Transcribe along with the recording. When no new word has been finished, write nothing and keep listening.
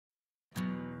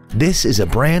This is a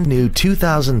brand new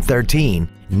 2013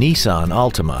 Nissan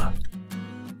Altima.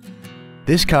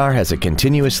 This car has a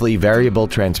continuously variable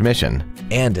transmission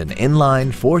and an inline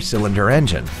 4-cylinder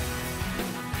engine.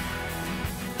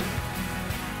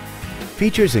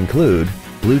 Features include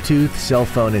Bluetooth cell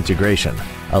phone integration,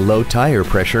 a low tire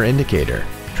pressure indicator,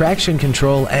 traction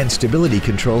control and stability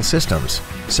control systems,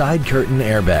 side curtain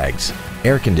airbags,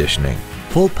 air conditioning,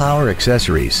 full power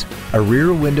accessories, a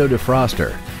rear window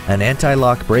defroster, an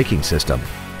anti-lock braking system,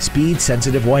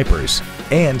 speed-sensitive wipers,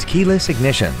 and keyless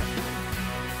ignition.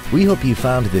 We hope you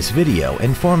found this video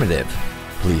informative.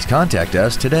 Please contact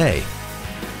us today.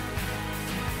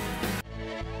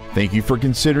 Thank you for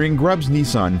considering Grubbs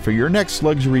Nissan for your next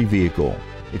luxury vehicle.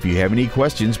 If you have any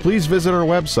questions, please visit our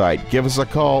website, give us a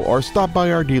call, or stop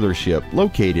by our dealership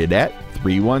located at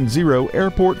 310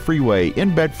 Airport Freeway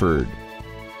in Bedford.